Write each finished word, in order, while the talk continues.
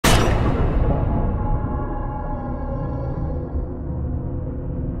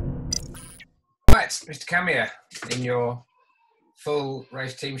Yes, Mr. Camier, in your full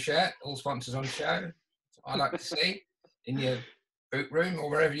race team shirt, all sponsors on show. I like to see in your boot room or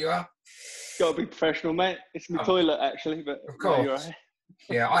wherever you are. Got to be professional, mate. It's my toilet, actually, but of course. No, you're right.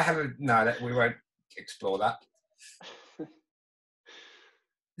 Yeah, I haven't. No, we won't explore that.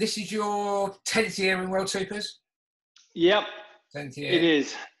 This is your 10th year in World Supers? Yep. 10th year. It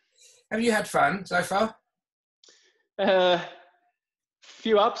is. Have you had fun so far?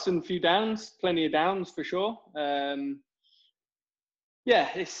 Few ups and few downs. Plenty of downs for sure. Yeah,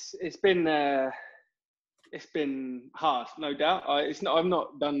 it's been hard, no doubt. I've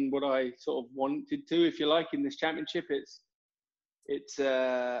not done what I sort of wanted to, if you like, in this championship. It's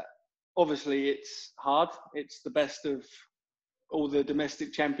obviously it's hard. It's the best of all the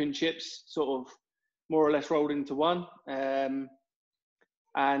domestic championships, sort of more or less rolled into one.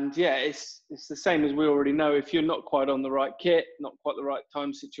 And yeah, it's the same as we already know. If you're not quite on the right kit, not quite the right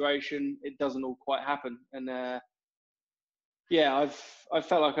time situation, it doesn't all quite happen. And yeah, I've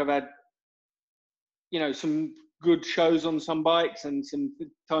felt like I've had, some good shows on some bikes and some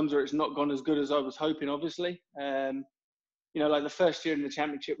times where it's not gone as good as I was hoping, obviously. Like the first year in the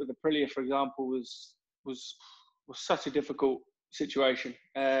championship with Aprilia, for example, was such a difficult situation.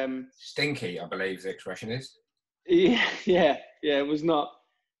 Stinky, I believe the expression is. Yeah, it was not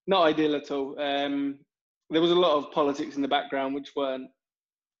ideal at all. There was a lot of politics in the background which weren't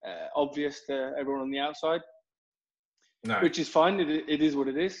obvious to everyone on the outside. No. Which is fine. It is what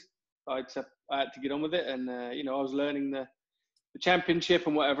it is. I had to get on with it, and I was learning the championship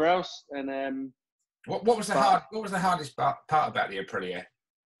and whatever else. And what was the hardest part about the Aprilia?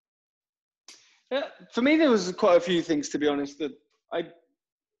 For me, there was quite a few things, to be honest. That I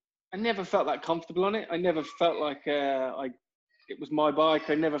never felt that comfortable on it. I never felt like it was my bike.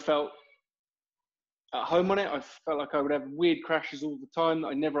 I never felt at home on it. I felt like I would have weird crashes all the time that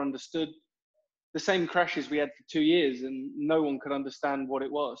I never understood. The same crashes we had for 2 years, and no one could understand what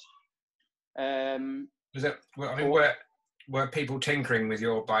it was. Were people tinkering with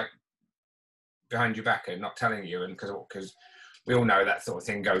your bike behind your back and not telling you? And because we all know that sort of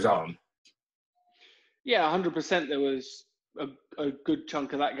thing goes on. Yeah, 100%. There was a good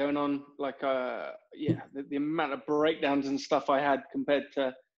chunk of that going on. Like, the amount of breakdowns and stuff I had compared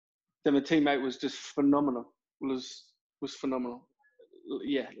to my teammate was just phenomenal. Was phenomenal.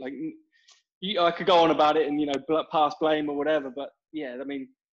 Yeah, like I could go on about it and pass blame or whatever, but yeah, I mean,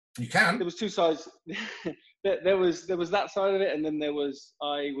 you can. There was two sides. there was that side of it, and then I was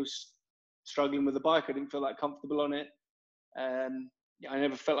struggling with the bike. I didn't feel that comfortable on it. I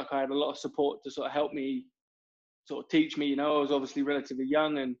never felt like I had a lot of support to sort of help me, sort of teach me. I was obviously relatively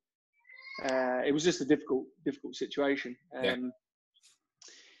young, and it was just a difficult situation.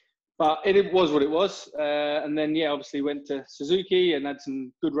 But it was what it was. And then, obviously went to Suzuki and had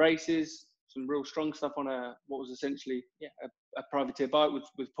some good races, some real strong stuff on what was essentially a privateer bike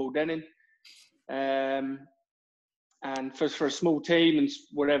with Paul Denning. And for a small team and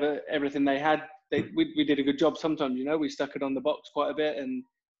whatever, everything they had, we did a good job sometimes, we stuck it on the box quite a bit and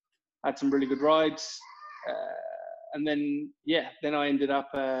had some really good rides. And then I ended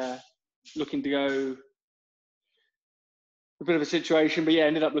up looking to go, a bit of a situation, but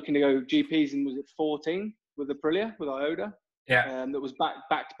ended up looking to go GPs and was it 14 with Aprilia, with Ioda. Yeah. That was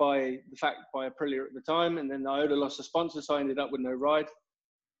backed by Aprilia at the time. And then Ioda lost a sponsor, so I ended up with no ride.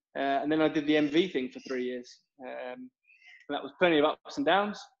 And then I did the MV thing for 3 years. And that was plenty of ups and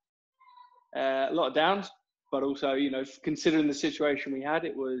downs, a lot of downs, but also, considering the situation we had,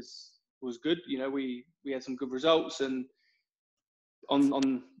 it was good. We had some good results, and on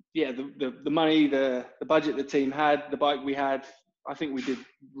the money, the budget the team had, the bike we had, I think we did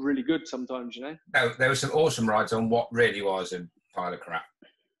really good sometimes, There were some awesome rides on what really was a pile of crap.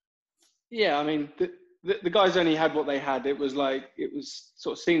 Yeah, I mean, the guys only had what they had. It was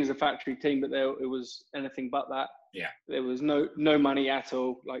sort of seen as a factory team, but it was anything but that. Yeah. There was no money at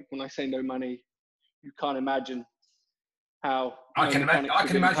all. Like, when I say no money, you can't imagine how. I can imagine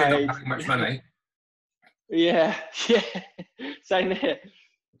not having much money. Yeah, same here.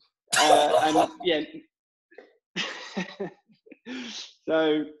 And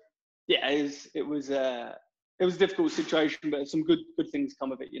so it was a difficult situation, but some good things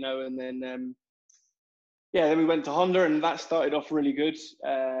come of it, and then then we went to Honda, and that started off really good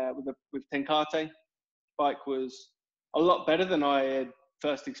with Tenkate. Bike was a lot better than I had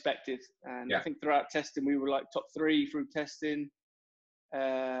first expected, and I think throughout testing we were like top 3 through testing.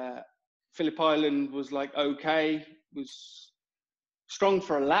 Phillip Island was like okay, was strong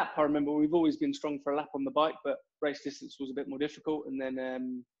for a lap. I remember we've always been strong for a lap on the bike, but race distance was a bit more difficult. And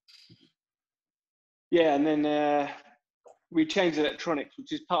then we changed electronics,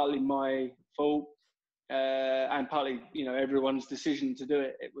 which is partly my fault. and partly, everyone's decision to do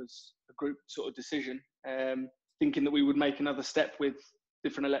it. It was a group sort of decision, thinking that we would make another step with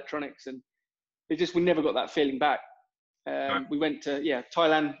different electronics, and we never got that feeling back. Right. We went to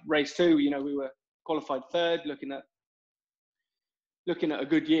Thailand race 2. We were qualified third, looking at a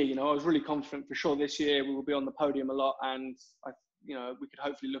good year. I was really confident for sure this year we will be on the podium a lot, and we could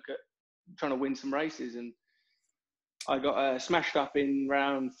hopefully look at trying to win some races. And I got smashed up in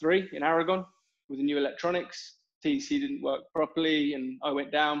round 3 in Aragon with the new electronics. TC didn't work properly, and I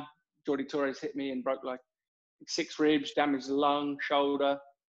went down. Jordi Torres hit me and broke like 6 ribs, damaged the lung, shoulder.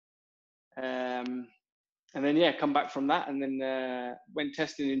 And then come back from that, and then went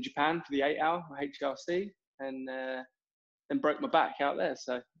testing in Japan for the 8-hour HRC, and then broke my back out there.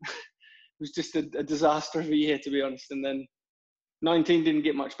 So it was just a disaster of a year, to be honest. And then 19 didn't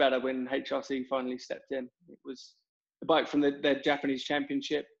get much better when HRC finally stepped in. It was a bike from their Japanese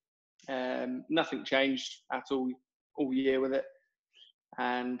championship. Nothing changed at all year with it.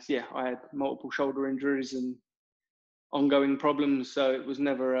 And I had multiple shoulder injuries and ongoing problems. So it was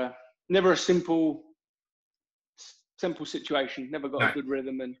never a simple situation. Never got a good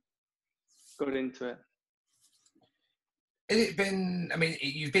rhythm and got into it. Has it been,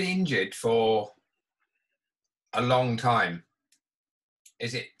 you've been injured for a long time.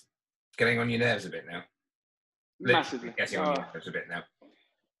 Is it getting on your nerves a bit now? Massively. Getting on your nerves a bit now.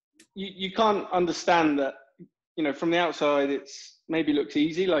 You can't understand that, from the outside, it's maybe looks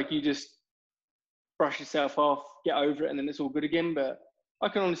easy. Like you just brush yourself off, get over it, and then it's all good again. But I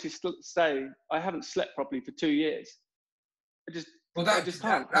can honestly say I haven't slept properly for 2 years. I just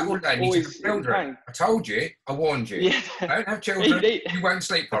can't. That will need to children. I told you. I warned you. Yeah. Don't have children. You won't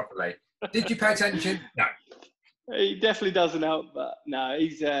sleep properly. Did you pay attention? No. He definitely doesn't help, but no,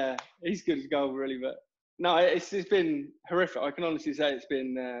 he's good as gold, really. But no, it's been horrific. I can honestly say it's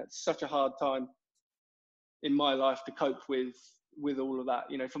been such a hard time in my life to cope with all of that.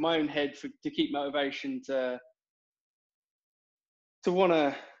 For my own head, to keep motivation to want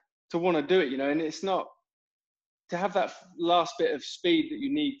to do it. And it's not to have that last bit of speed that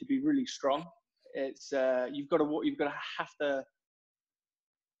you need to be really strong. It's you've got to have to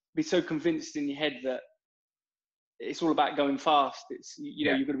be so convinced in your head that it's all about going fast. It's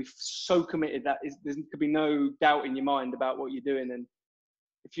you've got to be so committed that there could be no doubt in your mind about what you're doing. And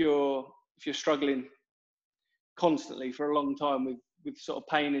if you're struggling constantly for a long time with sort of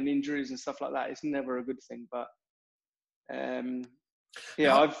pain and injuries and stuff like that, it's never a good thing. But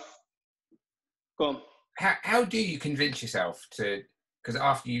I've gone. How do you convince yourself to? Because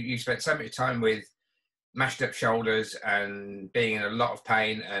after you spent so much time with mashed up shoulders and being in a lot of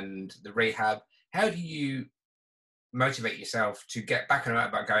pain and the rehab, how do you motivate yourself to get back on the right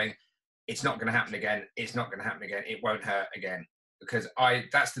about going, it's not going to happen again, it's not going to happen again, it won't hurt again? Because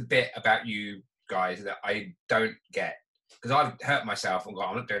that's the bit about you guys that I don't get, because I've hurt myself and gone,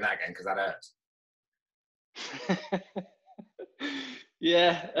 I'm not doing that again because that hurts.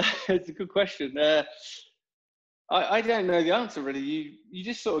 Yeah, it's a good question. I don't know the answer, really. You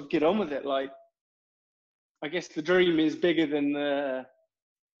just sort of get on with it. Like, I guess the dream is bigger than the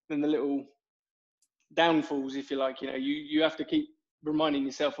little downfalls, if you like. You have to keep reminding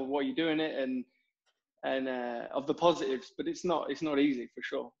yourself of what you're doing it and of the positives. But it's not easy, for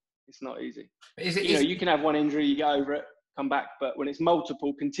sure. It's not easy. You can have one injury, you get over it, come back. But when it's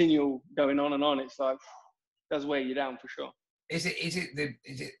multiple, continual, going on and on, it's like does weigh you down, for sure. Is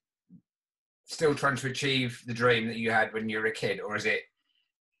it still trying to achieve the dream that you had when you were a kid, or is it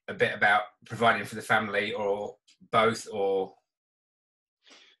a bit about providing for the family, or both? Or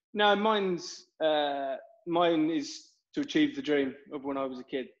no, mine is to achieve the dream of when I was a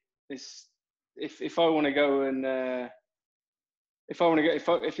kid. If I want to go and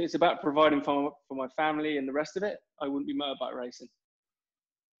if it's about providing for my family and the rest of it, I wouldn't be motorbike racing.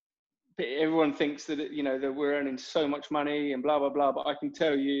 But everyone thinks that that we're earning so much money and blah blah blah. But I can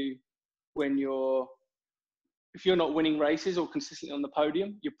tell you, if you're not winning races or consistently on the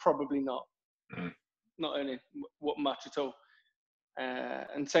podium, you're probably not earning much at all.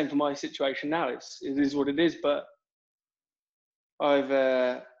 And same for my situation now. It is what it is. But I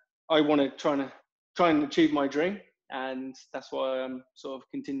want to try and achieve my dream, and that's why I'm sort of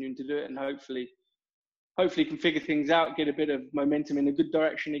continuing to do it, and hopefully can figure things out, get a bit of momentum in a good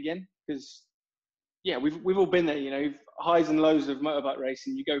direction again. Because we've all been there, highs and lows of motorbike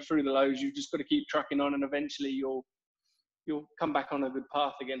racing. You go through the lows, you've just got to keep trucking on, and eventually you'll come back on a good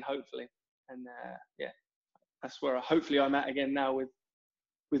path again, hopefully. And that's where hopefully I'm at again now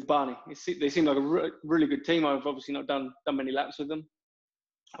with Barney. They seem like a really good team. I've obviously not done many laps with them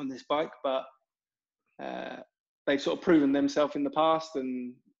on this bike, but they've sort of proven themselves in the past,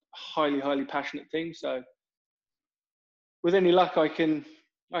 and highly passionate thing. So with any luck, I can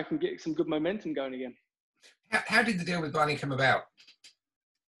get some good momentum going again. How did the deal with Barney come about?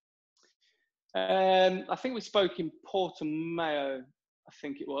 I think we spoke in Portimao, I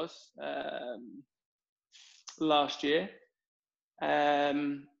think it was, last year.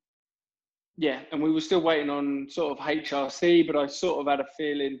 Yeah, and we were still waiting on sort of HRC, but I sort of had a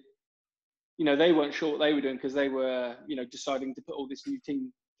feeling, you know, they weren't sure what they were doing because they were, you know, deciding to put all this new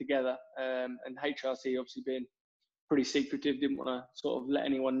team together. And HRC obviously being pretty secretive, didn't want to sort of let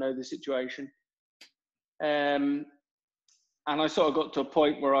anyone know the situation. And I sort of got to a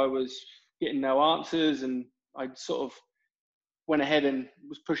point where I was getting no answers, and I sort of went ahead and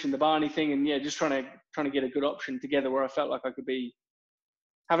was pushing the Barney thing, and yeah, just trying to get a good option together where I felt like I could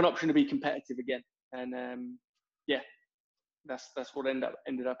have an option to be competitive again. And yeah, that's what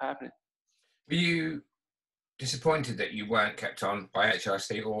ended up happening. Were you disappointed that you weren't kept on by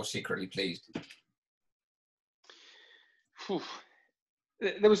HRC, or secretly pleased?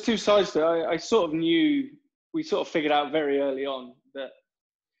 There was two sides to it. I sort of knew, we sort of figured out very early on that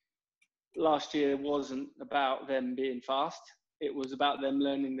last year wasn't about them being fast. It was about them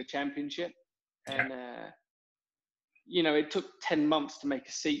learning the championship. And, you know, it took 10 months to make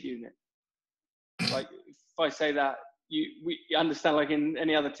a seat unit. Like, if I say that, you understand, like in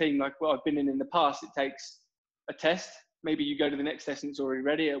any other team, like what I've been in the past, it takes a test. Maybe you go to the next test and it's already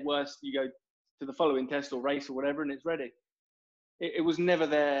ready. At worst, you go to the following test or race or whatever and it's ready. It was never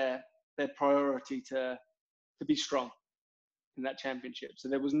their priority to be strong in that championship. So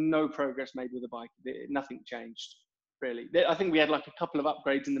there was no progress made with the bike. Nothing changed, really. I think we had like a couple of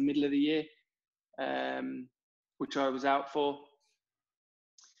upgrades in the middle of the year, which I was out for.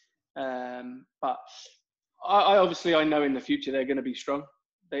 But I obviously, I know in the future they're going to be strong.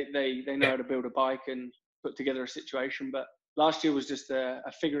 They know how to build a bike and put together a situation. But last year was just a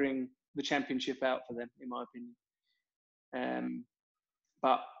figuring the championship out for them, in my opinion.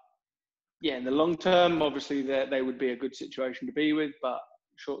 But yeah, in the long term, obviously they would be a good situation to be with. But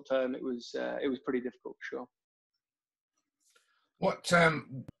short term, it was pretty difficult for sure.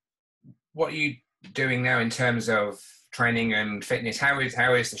 What are you doing now in terms of training and fitness? How is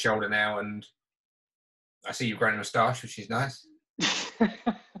the shoulder now? And I see you've grown a moustache, which is nice. It's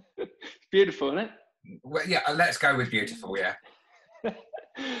beautiful, isn't it? Well, yeah, let's go with beautiful. Yeah.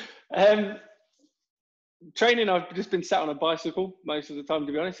 Training, I've just been sat on a bicycle most of the time,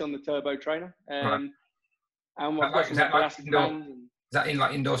 to be honest, on the turbo trainer. Right. And I've got some elastic bands. Is that in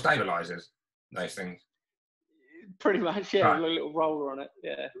like indoor stabilizers? Those things. Pretty much, yeah. Right. With a little roller on it,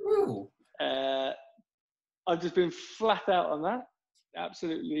 yeah. Ooh. I've just been flat out on that,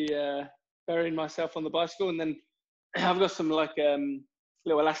 absolutely burying myself on the bicycle, and then I've got some like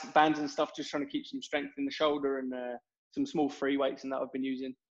little elastic bands and stuff, just trying to keep some strength in the shoulder, and some small free weights, and that I've been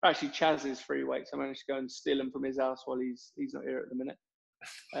using. Actually, Chaz's free weights. I managed to go and steal them from his house while he's not here at the minute.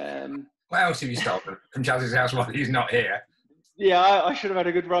 What else have you stolen from Chaz's house while he's not here? Yeah, I should have had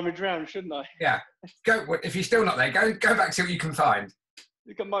a good rummage around, shouldn't I? Yeah. Go if you're still not there. Go back, see what you can find.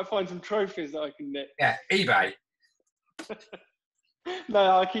 I might find some trophies that I can nick. Yeah, eBay.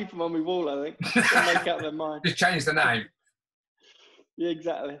 No, I keep them on my wall, I think. Make out they're mine. Just change the name. Yeah,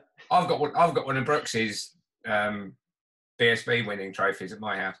 exactly. I've got one of Brooks's BSB winning trophies at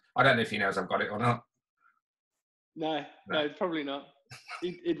my house. I don't know if he knows I've got it or not. No, probably not.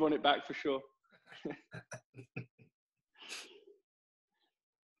 He'd want it back for sure.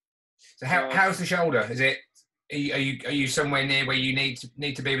 So how's the shoulder? Is it? Are you somewhere near where you need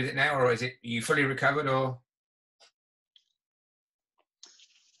to be with it now, or is it? Are you fully recovered, or?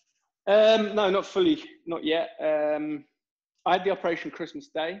 No, not fully, not yet. I had the operation Christmas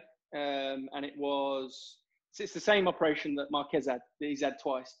Day, and it's the same operation that Marquez had. That he's had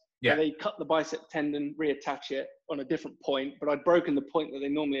twice. Yeah. So they cut the bicep tendon, reattach it on a different point, but I'd broken the point that they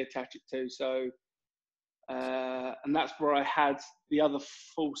normally attach it to. So, and that's where I had the other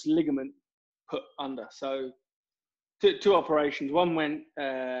false ligament put under. So, two operations. One went,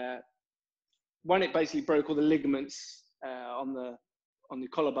 it basically broke all the ligaments on the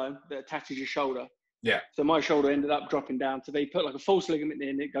collarbone that attaches your shoulder. Yeah. So my shoulder ended up dropping down. So they put like a false ligament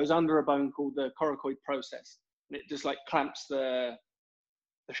in. It goes under a bone called the coracoid process, and it just like clamps the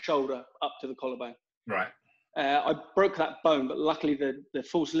shoulder up to the collarbone. Right. I broke that bone, but luckily the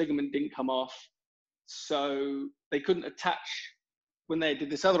false ligament didn't come off, so they couldn't attach. When they did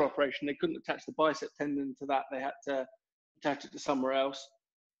this other operation, they couldn't attach the bicep tendon to that. They had to attach it to somewhere else.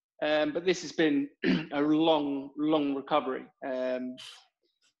 But this has been a long recovery.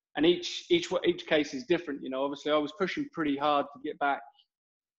 And each case is different. You know, obviously I was pushing pretty hard to get back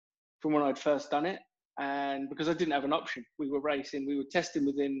from when I'd first done it. And because I didn't have an option, we were testing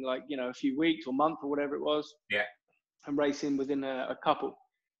within like, a few weeks or month or whatever it was. Yeah. And racing within a couple.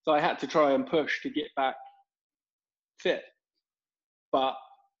 So I had to try and push to get back fit, but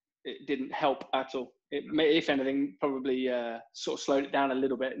it didn't help at all. It may, if anything, probably sort of slowed it down a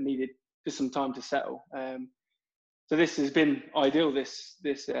little bit and needed just some time to settle. So this has been ideal. This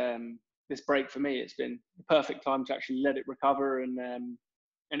break for me, it's been the perfect time to actually let it recover, and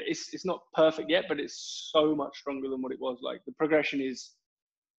it's not perfect yet, but it's so much stronger than what it was. Like the progression is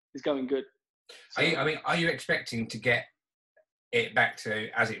going good. So, Are you expecting to get it back to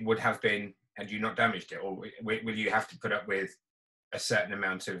as it would have been had you not damaged it, or will you have to put up with a certain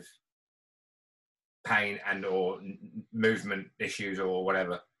amount of pain and or movement issues or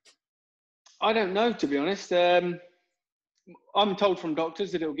whatever? I don't know, to be honest. I'm told from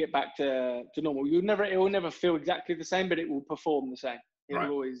doctors that it will get back to normal. It will never feel exactly the same, but it will perform the same. It will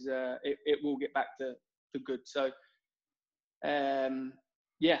always, it will get back to good. So,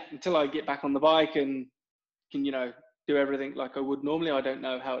 until I get back on the bike and can, do everything like I would normally, I don't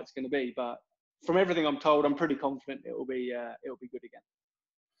know how it's going to be. But from everything I'm told, I'm pretty confident it will be good again.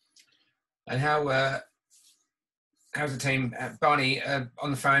 And how's the team, Barney, on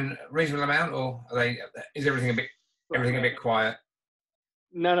the phone reasonable amount, or is everything a bit quiet?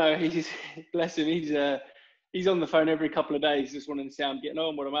 No, he's bless him. He's on the phone every couple of days, just wanting to see how I'm getting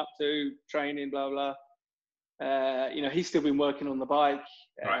on, what I'm up to, training, blah blah. He's still been working on the bike.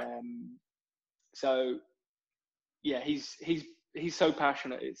 Right. So yeah, he's so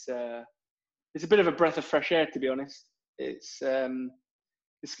passionate. It's a bit of a breath of fresh air, to be honest. It's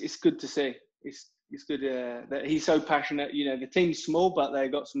good to see. It's good that he's so passionate. The team's small, but they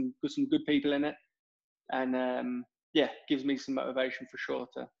got some good people in it, and gives me some motivation for sure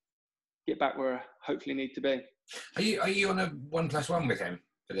to get back where I hopefully need to be. Are you on a 1+1 with him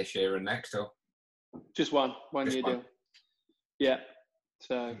for this year and next, or just one year deal? Yeah.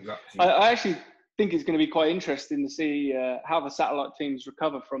 So I actually think it's going to be quite interesting to see how the satellite teams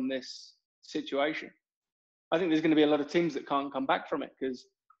recover from this situation. I think there's going to be a lot of teams that can't come back from it, because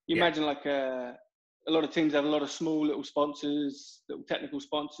imagine like a lot of teams have a lot of small little sponsors, little technical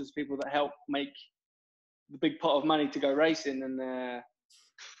sponsors, people that help make the big pot of money to go racing, and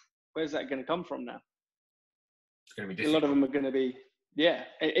where's that going to come from now? It's going to be difficult. A lot of them are going to be,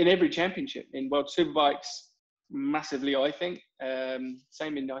 in every championship, in World Superbikes, massively, I think.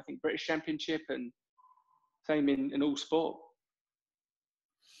 Same in, I think, British Championship, and same in all sport.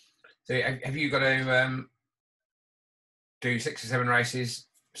 So have you got to do 6 or 7 races,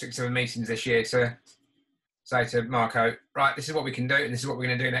 6 or 7 meetings this year to say to Marco, right, this is what we can do and this is what we're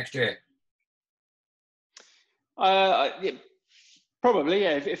going to do next year? Probably,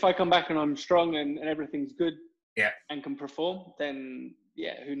 yeah. If I come back and I'm strong and everything's good, and can perform, then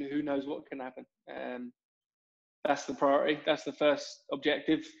who knows what can happen. That's the priority. That's the first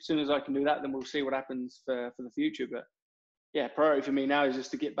objective. As soon as I can do that, then we'll see what happens for the future. But priority for me now is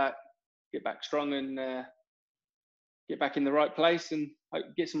just to get back strong and get back in the right place and hope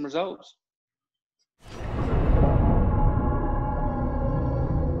get some results.